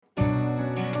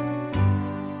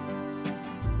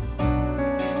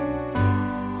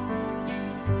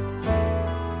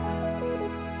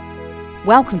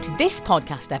Welcome to this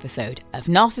podcast episode of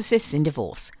Narcissists in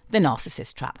Divorce, The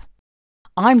Narcissist Trap.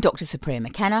 I'm Dr. Supriya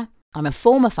McKenna. I'm a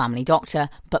former family doctor,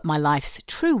 but my life's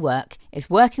true work is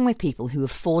working with people who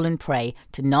have fallen prey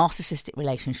to narcissistic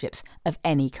relationships of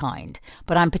any kind,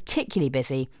 but I'm particularly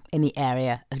busy in the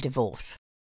area of divorce.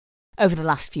 Over the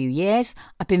last few years,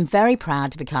 I've been very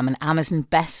proud to become an Amazon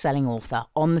best-selling author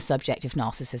on the subject of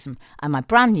narcissism, and my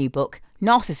brand new book,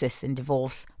 Narcissists in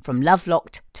Divorce, From Love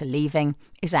Locked to Leaving,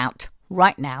 is out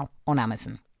right now on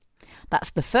Amazon.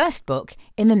 That's the first book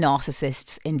in the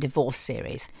Narcissists in Divorce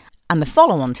series, and the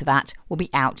follow-on to that will be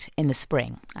out in the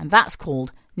spring, and that's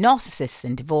called Narcissists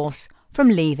in Divorce, From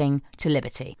Leaving to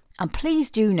Liberty. And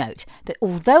please do note that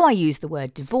although I use the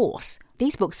word divorce,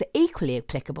 these books are equally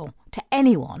applicable to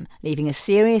anyone leaving a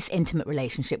serious intimate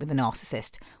relationship with a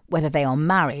narcissist, whether they are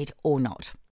married or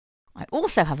not. I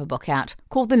also have a book out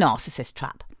called The Narcissist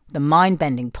Trap, The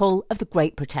Mind-Bending Pull of the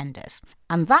Great Pretenders.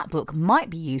 And that book might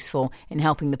be useful in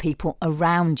helping the people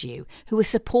around you who are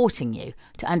supporting you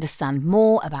to understand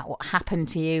more about what happened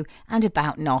to you and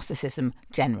about narcissism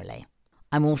generally.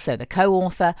 I'm also the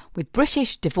co-author with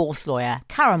British divorce lawyer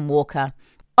Karen Walker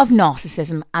of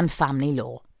Narcissism and Family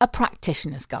Law, a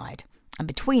practitioner's guide. And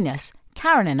between us,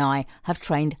 Karen and I have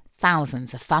trained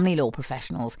thousands of family law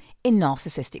professionals in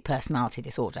narcissistic personality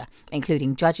disorder,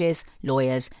 including judges,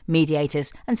 lawyers,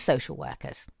 mediators and social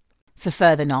workers. For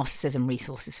further narcissism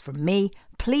resources from me,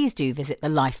 please do visit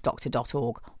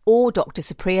thelifedoctor.org or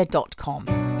drsupriya.com,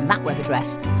 and that web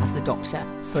address has the doctor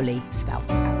fully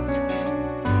spelt out.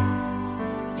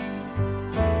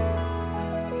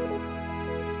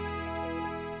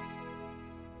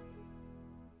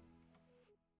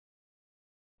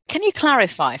 Can you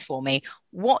clarify for me,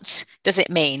 what does it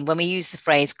mean when we use the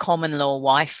phrase common law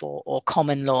wife or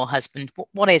common law husband?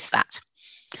 What is that?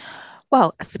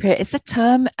 Well, Supriya, it's a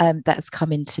term that has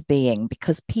come into being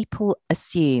because people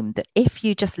assume that if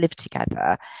you just live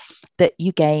together, that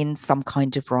you gain some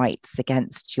kind of rights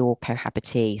against your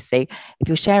cohabitee. So if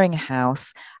you're sharing a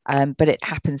house, but it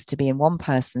happens to be in one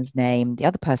person's name, the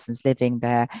other person's living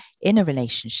there in a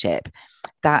relationship,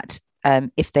 that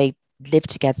if they live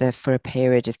together for a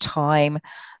period of time,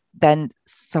 then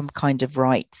some kind of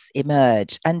rights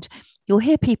emerge. And you'll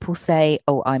hear people say,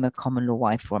 oh, I'm a common law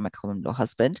wife or I'm a common law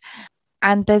husband.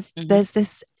 And there's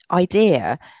this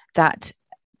idea that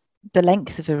the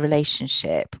length of a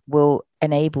relationship will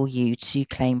enable you to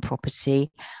claim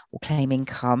property or claim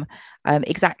income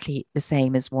exactly the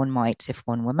same as one might if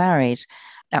one were married.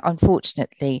 Now,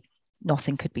 unfortunately,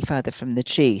 nothing could be further from the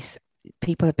truth.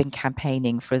 People have been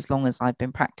campaigning for as long as I've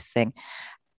been practicing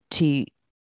to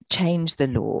change the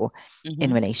law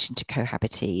in relation to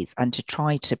cohabitees and to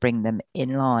try to bring them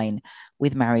in line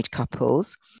with married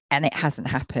couples. And it hasn't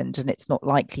happened, and it's not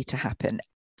likely to happen.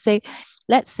 So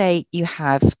let's say you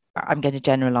have, I'm going to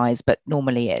generalize, but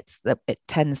normally it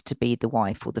tends to be the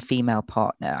wife or the female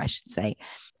partner, I should say,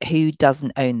 who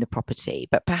doesn't own the property,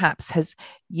 but perhaps has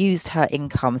used her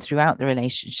income throughout the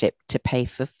relationship to pay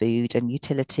for food and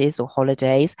utilities or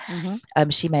holidays.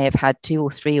 She may have had 2 or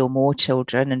 3 or more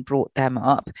children and brought them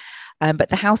up, but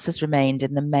the house has remained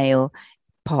in the male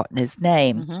partner's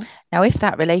name. Now, if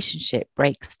that relationship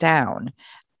breaks down,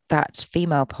 that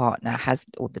female partner has,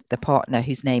 or the partner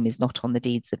whose name is not on the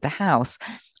deeds of the house,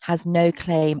 has no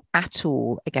claim at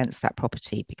all against that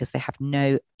property because they have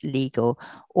no legal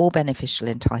or beneficial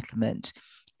entitlement.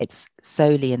 It's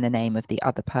solely in the name of the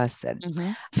other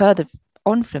person. Further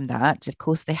on from that, of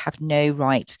course, they have no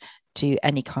right to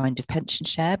any kind of pension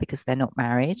share because they're not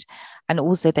married. And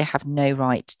also they have no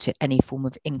right to any form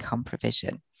of income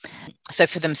provision. So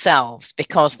for themselves,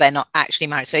 because they're not actually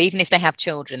married. So even if they have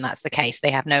children, that's the case.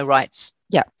 They have no rights.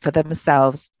 Yeah, for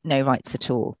themselves, no rights at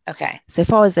all. Okay. So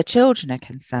far as the children are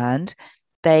concerned,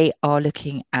 they are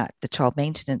looking at the child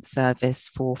maintenance service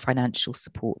for financial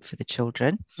support for the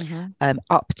children,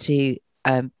 up to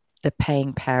the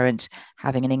paying parent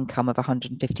having an income of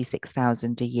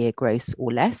 156,000 a year gross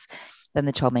or less. Then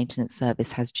the child maintenance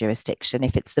service has jurisdiction.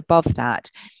 If it's above that,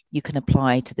 you can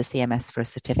apply to the CMS for a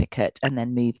certificate and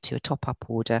then move to a top-up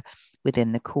order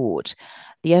within the court.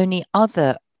 The only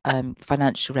other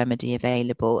financial remedy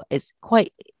available is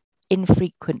quite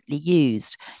infrequently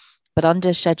used, but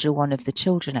under Schedule 1 of the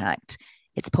Children Act,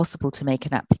 it's possible to make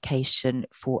an application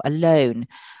for a loan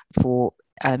for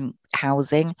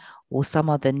housing or some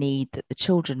other need that the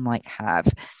children might have.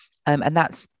 And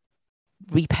that's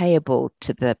repayable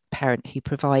to the parent who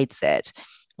provides it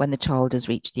when the child has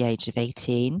reached the age of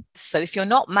 18. So if you're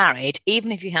not married,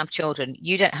 even if you have children,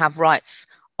 you don't have rights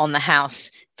on the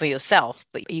house for yourself,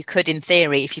 but you could, in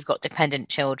theory, if you've got dependent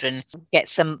children, get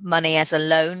some money as a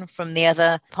loan from the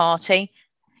other party.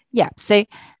 Yeah, so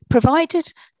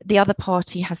provided the other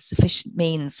party has sufficient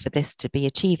means for this to be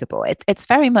achievable. It's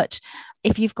very much,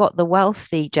 if you've got the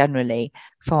wealthy, generally,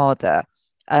 father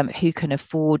who can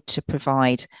afford to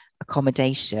provide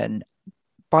accommodation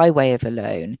by way of a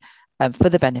loan for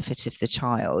the benefit of the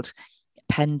child,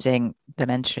 pending them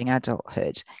entering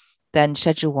adulthood, then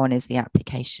Schedule 1 is the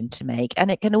application to make.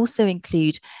 And it can also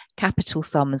include capital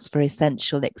sums for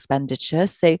essential expenditure.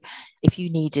 So if you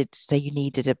needed, say you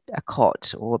needed a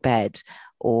cot or a bed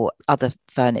or other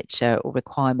furniture or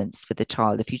requirements for the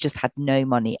child, if you just had no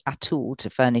money at all to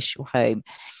furnish your home,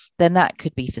 then that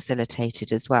could be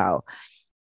facilitated as well.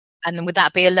 And would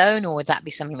that be a loan, or would that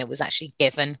be something that was actually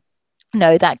given?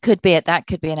 No, that could be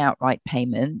an outright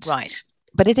payment. Right.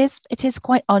 But it is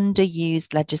quite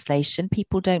underused legislation.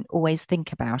 People don't always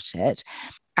think about it.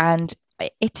 And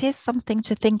it is something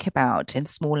to think about in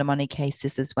smaller money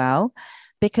cases as well,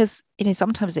 because,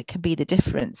 sometimes it can be the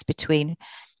difference between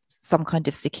some kind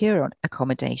of secure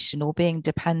accommodation or being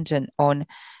dependent on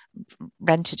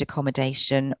rented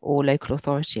accommodation or local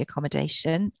authority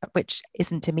accommodation, which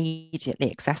isn't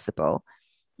immediately accessible.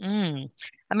 I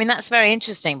mean, that's very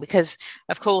interesting because,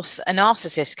 of course, a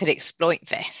narcissist could exploit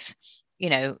this.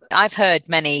 I've heard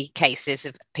many cases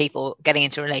of people getting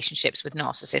into relationships with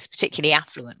narcissists, particularly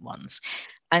affluent ones.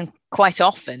 And quite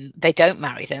often they don't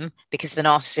marry them because the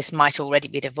narcissist might already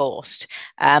be divorced.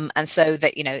 And so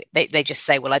that, they just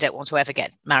say, well, I don't want to ever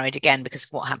get married again because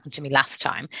of what happened to me last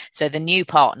time. So the new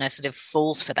partner sort of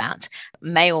falls for that,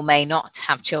 may or may not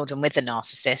have children with the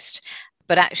narcissist.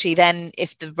 But actually then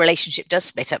if the relationship does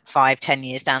split up 5-10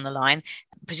 years down the line,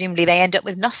 presumably they end up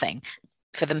with nothing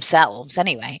for themselves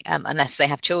anyway, unless they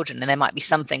have children, and there might be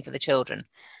something for the children.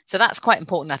 So that's quite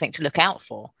important, I think, to look out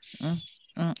for.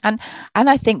 And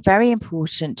I think very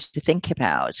important to think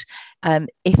about,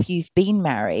 if you've been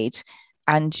married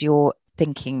and you're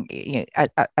thinking,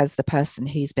 as the person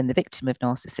who's been the victim of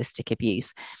narcissistic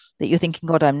abuse, that you're thinking,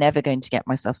 God, I'm never going to get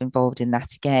myself involved in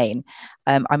that again.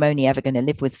 I'm only ever going to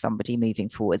live with somebody moving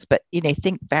forwards. But,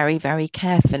 think very, very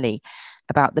carefully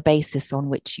about the basis on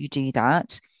which you do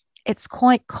that. It's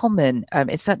quite common.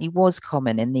 It certainly was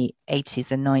common in the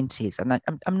 80s and 90s. And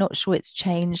I'm not sure it's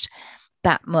changed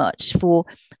that much, for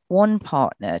one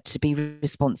partner to be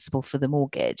responsible for the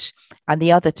mortgage and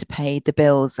the other to pay the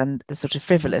bills and the sort of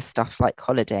frivolous stuff like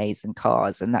holidays and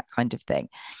cars and that kind of thing.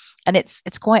 And it's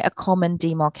quite a common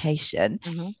demarcation.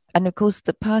 And of course,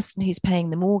 the person who's paying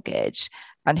the mortgage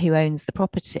and who owns the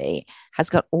property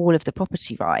has got all of the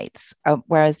property rights,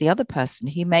 whereas the other person,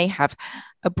 who may have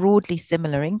a broadly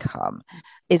similar income,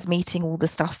 is meeting all the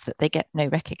stuff that they get no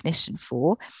recognition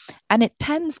for. And it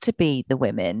tends to be the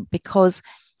women, because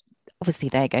obviously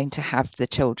they're going to have the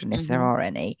children if there are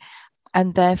any.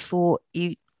 And therefore,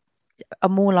 you are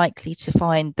more likely to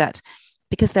find that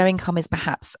because their income is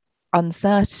perhaps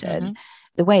uncertain,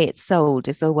 the way it's sold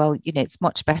is, oh, well, it's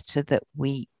much better that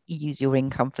we use your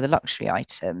income for the luxury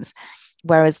items,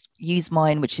 whereas use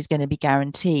mine, which is going to be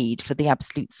guaranteed, for the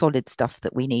absolute solid stuff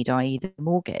that we need, i.e. the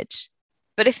mortgage.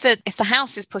 But if the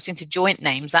house is put into joint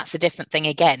names, that's a different thing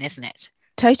again, isn't it?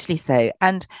 Totally so.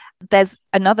 And there's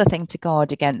another thing to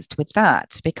guard against with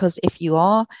that, because if you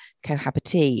are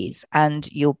cohabitees and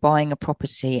you're buying a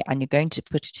property and you're going to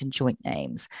put it in joint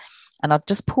names, and I'll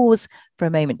just pause for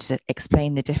a moment to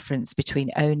explain the difference between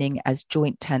owning as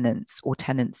joint tenants or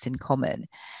tenants in common,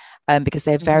 because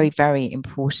they're very, very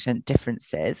important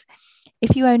differences.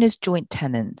 If you own as joint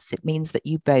tenants, it means that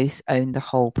you both own the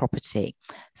whole property,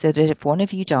 so that if one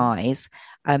of you dies,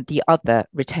 the other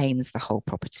retains the whole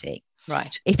property.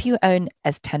 Right. If you own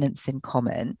as tenants in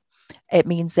common, it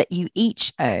means that you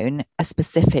each own a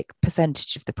specific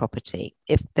percentage of the property.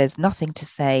 If there's nothing to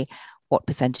say what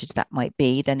percentage that might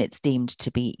be, then it's deemed to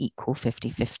be equal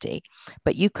 50-50.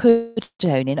 But you could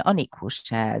own in unequal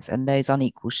shares, and those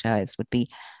unequal shares would be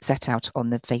set out on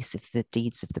the face of the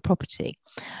deeds of the property.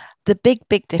 The big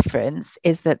difference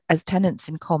is that as tenants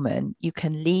in common, you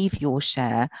can leave your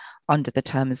share under the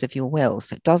terms of your will.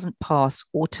 So it doesn't pass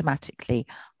automatically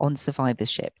on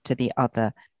survivorship to the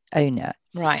other owner.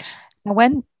 Right. Now,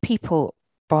 when people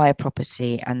buy a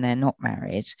property and they're not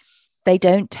married, they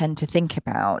don't tend to think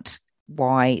about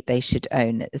why they should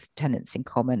own as tenants in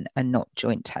common and not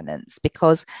joint tenants,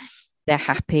 because they're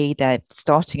happy, they're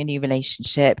starting a new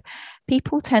relationship.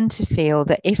 People tend to feel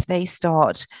that if they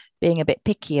start being a bit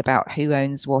picky about who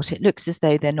owns what, it looks as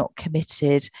though they're not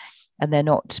committed and they're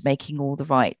not making all the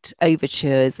right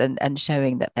overtures and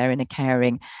showing that they're in a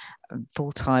caring,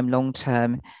 full-time,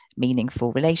 long-term,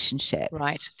 meaningful relationship.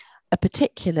 Right. A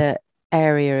particular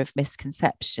area of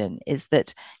misconception is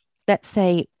that, let's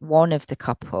say one of the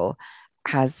couple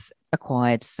has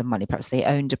acquired some money, perhaps they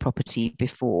owned a property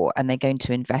before, and they're going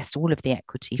to invest all of the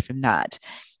equity from that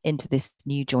into this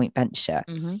new joint venture.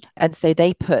 And so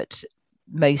they put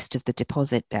most of the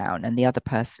deposit down and the other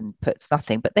person puts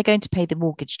nothing, but they're going to pay the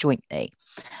mortgage jointly.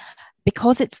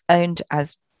 Because it's owned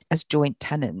as joint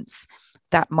tenants,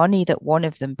 that money that one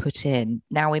of them put in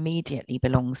now immediately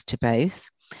belongs to both.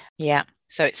 Yeah.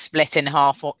 So it's split in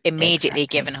half, or immediately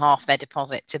given half their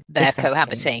deposit to their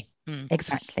cohabitee.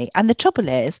 Exactly. And the trouble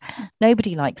is,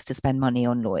 nobody likes to spend money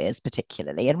on lawyers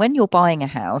particularly. And when you're buying a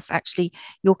house, actually,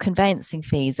 your conveyancing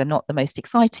fees are not the most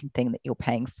exciting thing that you're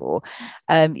paying for.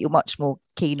 You're much more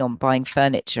keen on buying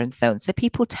furniture and so on. So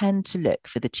people tend to look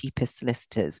for the cheapest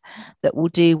solicitors that will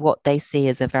do what they see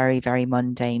as a very, very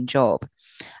mundane job.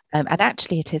 And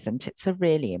actually, it isn't. It's a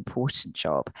really important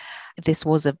job. This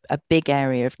was a big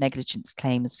area of negligence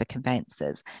claims for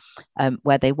conveyancers,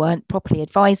 where they weren't properly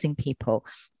advising people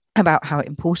about how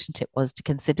important it was to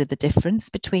consider the difference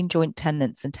between joint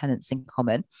tenants and tenants in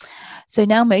common. So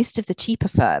now most of the cheaper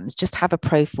firms just have a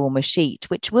pro forma sheet,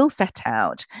 which will set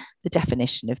out the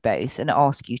definition of both and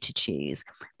ask you to choose.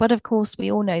 But of course,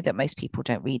 we all know that most people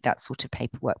don't read that sort of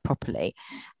paperwork properly.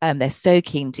 They're so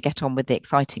keen to get on with the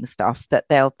exciting stuff that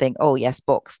they'll think, oh, yes,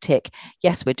 box tick.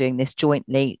 Yes, we're doing this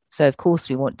jointly. So of course,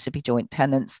 we want to be joint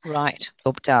tenants. Right.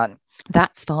 Job done.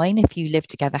 That's fine if you live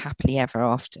together happily ever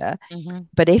after.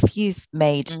 But if you've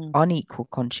made unequal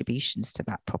contributions to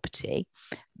that property,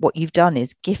 what you've done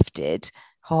is gifted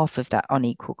half of that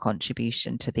unequal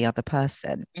contribution to the other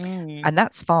person. And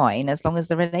that's fine as long as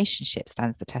the relationship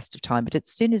stands the test of time. But as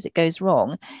soon as it goes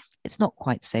wrong, it's not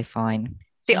quite so fine.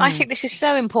 See, I think this is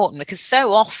so important because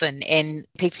so often in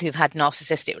people who've had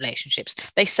narcissistic relationships,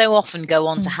 they so often go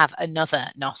on to have another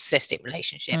narcissistic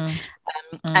relationship.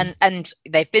 And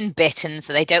they've been bitten,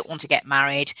 so they don't want to get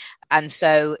married. And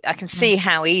so I can see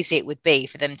how easy it would be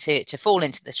for them to fall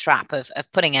into this trap of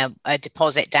putting a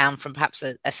deposit down from perhaps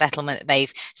a settlement that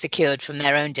they've secured from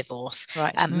their own divorce,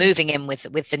 and moving in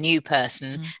with the new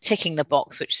person, ticking the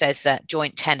box which says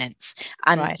joint tenants,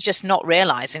 and just not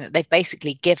realizing that they've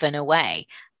basically given away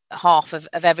half of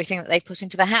everything that they've put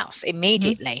into the house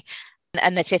immediately.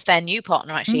 And that if their new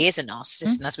partner actually is a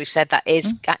narcissist, and as we've said, that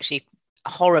is actually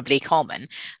horribly common,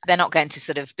 they're not going to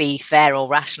sort of be fair or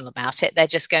rational about it. They're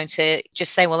just going to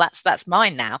just say, well, that's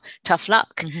mine now, tough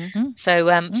luck. So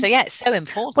yeah, it's so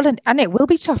important. Well, and it will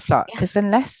be tough luck because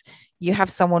unless you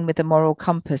have someone with a moral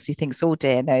compass who thinks, oh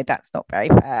dear, no, that's not very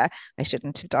fair, I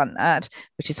shouldn't have done that,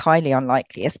 which is highly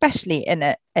unlikely, especially in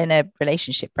a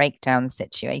relationship breakdown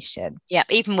situation. Yeah,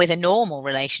 even with a normal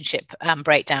relationship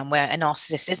breakdown where a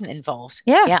narcissist isn't involved.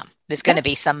 There's going to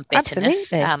be some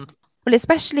bitterness. Well,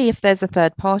 especially if there's a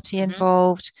third party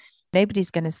involved, nobody's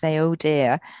going to say, oh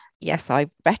dear, yes, I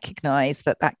recognize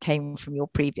that came from your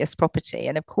previous property.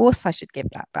 And of course, I should give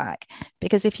that back.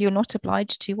 Because if you're not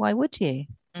obliged to, why would you?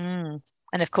 And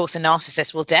of course, a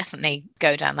narcissist will definitely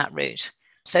go down that route.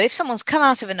 So if someone's come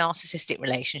out of a narcissistic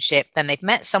relationship, then they've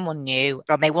met someone new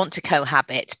and they want to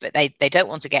cohabit, but they don't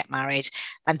want to get married,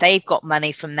 and they've got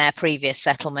money from their previous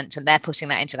settlement and they're putting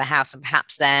that into the house, and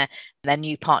perhaps their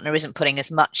new partner isn't putting as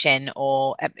much in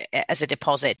or as a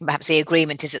deposit. Perhaps the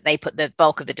agreement is that they put the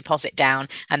bulk of the deposit down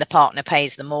and the partner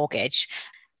pays the mortgage.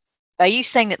 Are you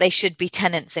saying that they should be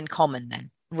tenants in common then,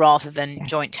 rather than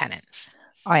joint tenants?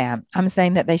 I am. I'm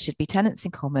saying that they should be tenants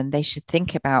in common. They should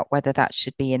think about whether that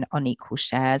should be in unequal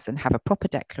shares and have a proper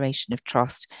declaration of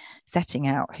trust, setting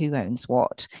out who owns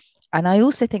what. And I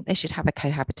also think they should have a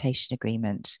cohabitation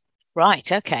agreement.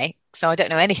 Right. Okay. So I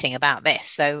don't know anything about this.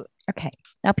 So. Okay.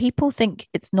 Now, people think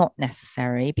it's not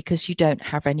necessary because you don't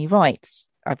have any rights.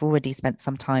 I've already spent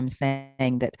some time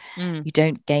saying that you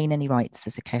don't gain any rights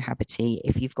as a cohabitee.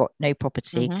 If you've got no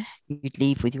property, you'd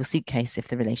leave with your suitcase if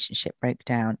the relationship broke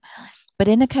down. But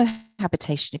in a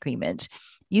cohabitation agreement,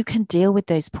 you can deal with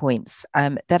those points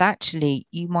that actually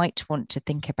you might want to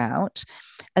think about.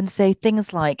 And so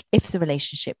things like, if the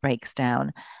relationship breaks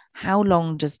down, how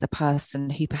long does the person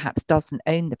who perhaps doesn't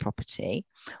own the property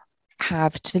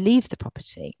have to leave the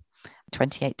property?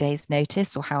 28 days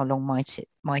notice, or how long might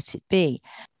it be?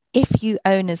 If you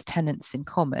own as tenants in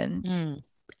common,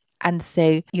 and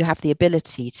so you have the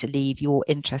ability to leave your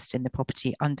interest in the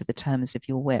property under the terms of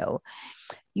your will,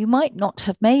 you might not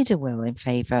have made a will in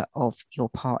favour of your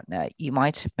partner. You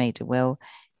might have made a will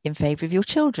in favour of your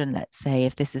children, let's say,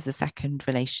 if this is a second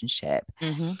relationship.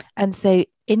 And so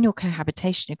in your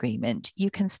cohabitation agreement, you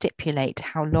can stipulate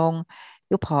how long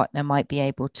your partner might be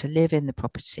able to live in the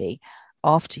property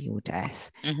after your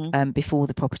death, before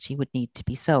the property would need to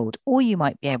be sold. Or you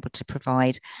might be able to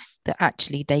provide that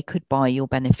actually they could buy your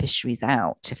beneficiaries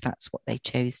out if that's what they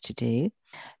chose to do.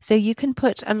 So you can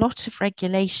put a lot of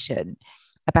regulation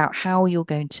about how you're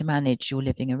going to manage your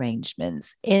living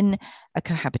arrangements in a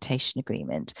cohabitation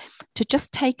agreement to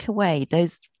just take away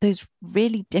those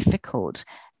really difficult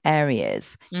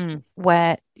areas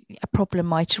where a problem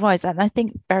might arise. And I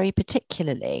think very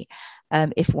particularly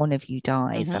if one of you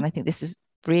dies, and I think this is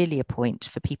really a point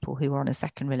for people who are on a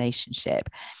second relationship,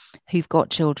 who've got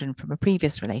children from a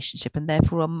previous relationship, and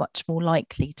therefore are much more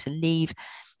likely to leave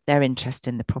their interest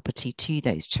in the property to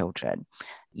those children.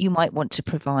 You might want to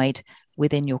provide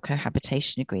within your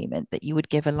cohabitation agreement that you would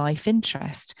give a life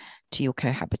interest to your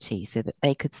cohabitee so that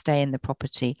they could stay in the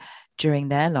property during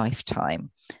their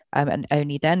lifetime. And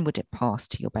only then would it pass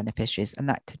to your beneficiaries, and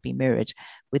that could be mirrored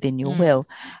within your will.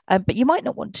 But you might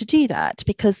not want to do that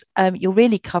because you're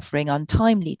really covering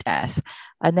untimely death,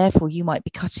 and therefore you might be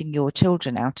cutting your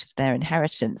children out of their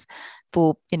inheritance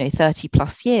for 30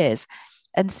 plus years.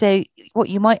 And so what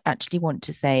you might actually want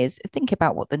to say is think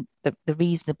about what the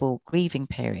reasonable grieving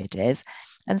period is,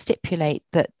 and stipulate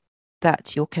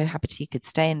that your cohabitee could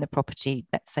stay in the property,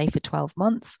 let's say for 12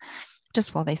 months,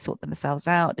 just while they sort themselves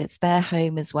out. It's their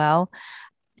home as well.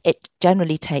 It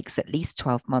generally takes at least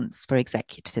 12 months for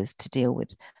executors to deal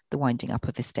with the winding up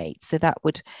of estates. So that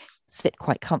would sit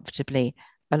quite comfortably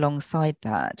alongside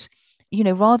that.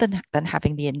 Rather than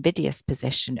having the invidious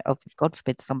position of, if God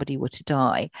forbid somebody were to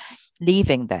die,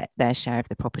 leaving their share of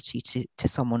the property to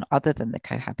someone other than the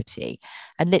cohabitee.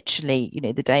 And literally,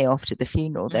 the day after the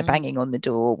funeral, they're banging on the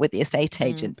door with the estate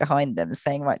agent behind them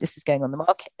saying, right, this is going on the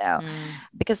market now,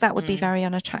 because that would be very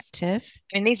unattractive.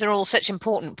 I mean, these are all such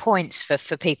important points for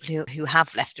people who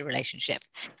have left a relationship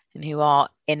and who are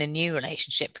in a new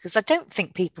relationship, because I don't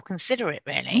think people consider it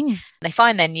really. They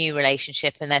find their new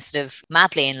relationship and they're sort of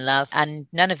madly in love, and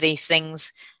none of these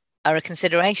things are a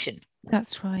consideration.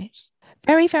 That's right.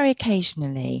 Very, very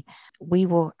occasionally, we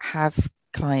will have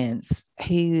clients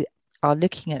who are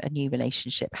looking at a new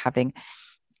relationship, having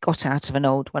got out of an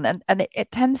old one. And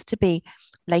it tends to be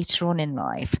later on in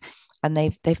life. And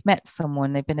they've met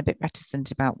someone, they've been a bit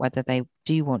reticent about whether they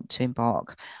do want to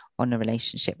embark on a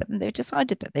relationship, but they've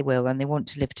decided that they will and they want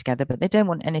to live together, but they don't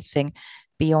want anything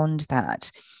beyond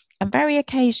that. And very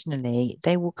occasionally,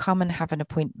 they will come and have an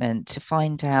appointment to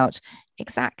find out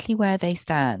exactly where they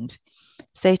stand.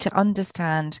 So to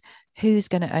understand who's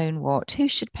going to own what, who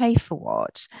should pay for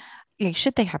what,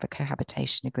 should they have a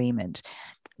cohabitation agreement?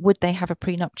 Would they have a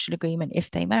prenuptial agreement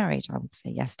if they married? I would say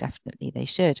yes, definitely they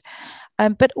should.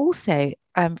 But also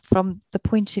from the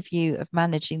point of view of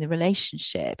managing the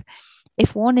relationship,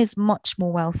 if one is much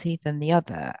more wealthy than the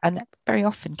other, and very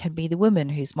often can be the woman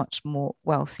who's much more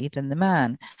wealthy than the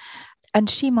man, and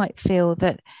she might feel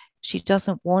that she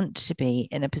doesn't want to be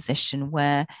in a position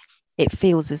where it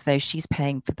feels as though she's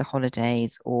paying for the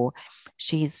holidays or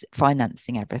she's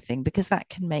financing everything, because that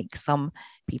can make some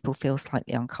people feel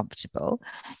slightly uncomfortable.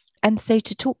 And so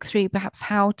to talk through perhaps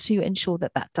how to ensure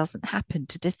that that doesn't happen,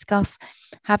 to discuss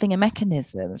having a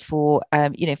mechanism for,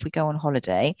 if we go on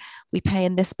holiday, we pay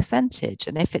in this percentage.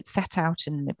 And if it's set out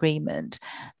in an agreement,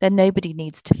 then nobody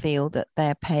needs to feel that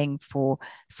they're paying for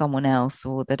someone else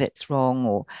or that it's wrong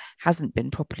or hasn't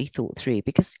been properly thought through,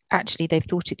 because actually they've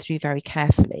thought it through very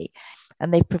carefully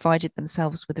and they've provided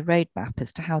themselves with a roadmap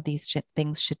as to how these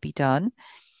things should be done.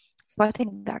 So I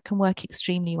think that can work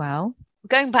extremely well.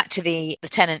 Going back to the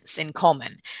tenants in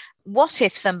common, what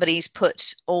if somebody's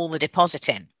put all the deposit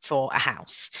in for a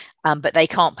house, but they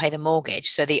can't pay the mortgage?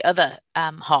 So the other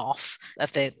half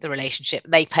of the relationship,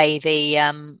 they pay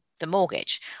the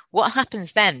mortgage. What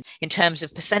happens then in terms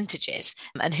of percentages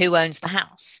and who owns the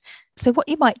house? So what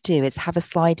you might do is have a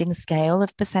sliding scale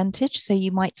of percentage. So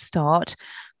you might start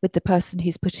with the person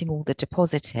who's putting all the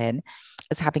deposit in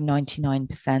as having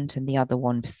 99% and the other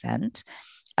 1%.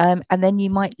 And then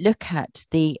you might look at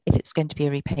if it's going to be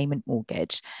a repayment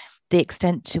mortgage, the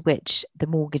extent to which the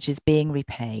mortgage is being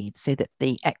repaid so that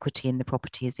the equity in the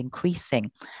property is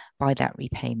increasing by that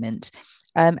repayment.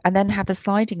 And then have a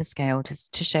sliding scale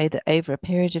to show that over a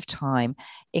period of time,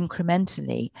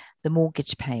 incrementally, the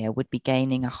mortgage payer would be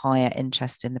gaining a higher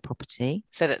interest in the property.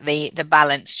 So that the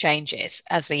balance changes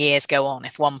as the years go on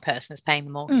if one person is paying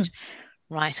the mortgage.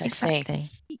 Right, I see.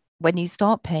 When you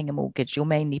start paying a mortgage, you're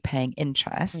mainly paying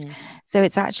interest. So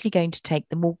it's actually going to take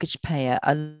the mortgage payer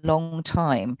a long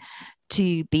time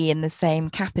to be in the same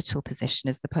capital position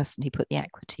as the person who put the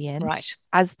equity in. Right.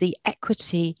 As the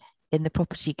equity in the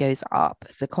property goes up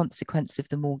as a consequence of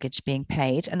the mortgage being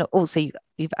paid, and also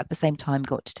you've at the same time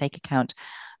got to take account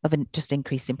of just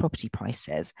increase in property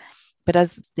prices. But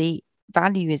as the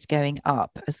value is going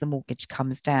up as the mortgage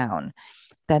comes down,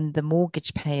 then the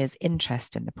mortgage payer's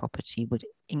interest in the property would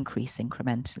increase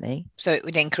incrementally. So it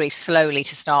would increase slowly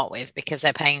to start with because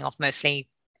they're paying off mostly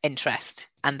interest.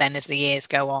 And then as the years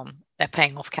go on, they're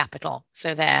paying off capital.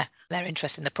 So their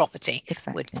interest in the property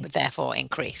would therefore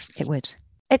increase. It would.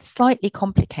 It's slightly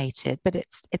complicated, but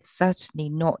it's certainly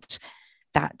not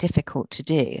that difficult to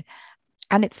do.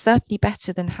 And it's certainly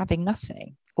better than having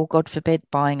nothing, or God forbid,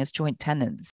 buying as joint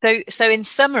tenants. So in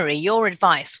summary, your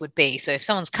advice would be, so if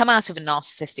someone's come out of a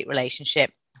narcissistic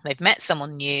relationship, they've met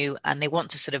someone new and they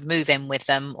want to sort of move in with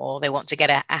them, or they want to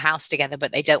get a house together,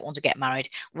 but they don't want to get married,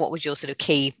 what would your sort of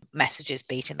key messages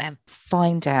be to them?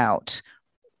 Find out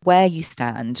where you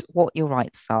stand, what your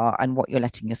rights are, and what you're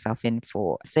letting yourself in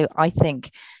for. So I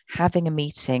think having a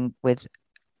meeting with,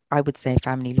 I would say, a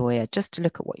family lawyer, just to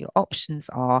look at what your options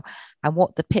are and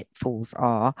what the pitfalls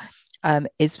are,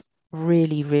 is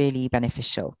really, really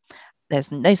beneficial. There's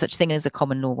no such thing as a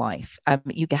common law wife.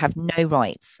 You have no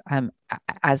rights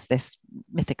as this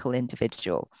mythical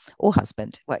individual, or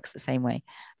husband, works the same way,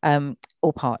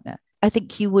 or partner. I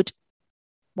think you would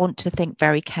want to think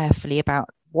very carefully about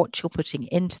what you're putting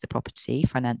into the property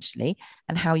financially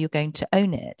and how you're going to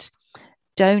own it.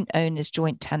 Don't own as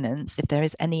joint tenants if there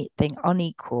is anything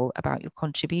unequal about your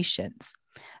contributions,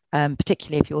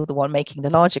 particularly if you're the one making the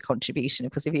larger contribution.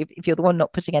 Because if you're the one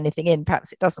not putting anything in,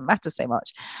 perhaps it doesn't matter so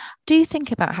much. Do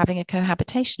think about having a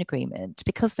cohabitation agreement,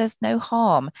 because there's no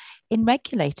harm in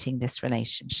regulating this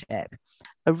relationship.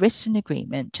 A written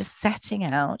agreement, just setting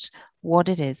out what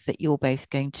it is that you're both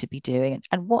going to be doing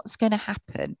and what's going to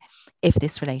happen if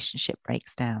this relationship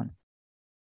breaks down.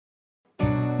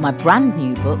 My brand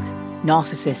new book,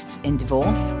 Narcissists in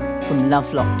Divorce, From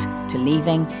Love Locked to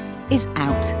Leaving, is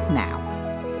out now.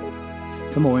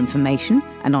 For more information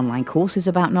and online courses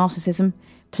about narcissism,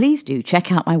 please do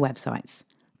check out my websites,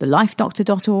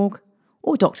 thelifedoctor.org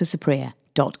or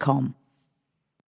drsupriya.com.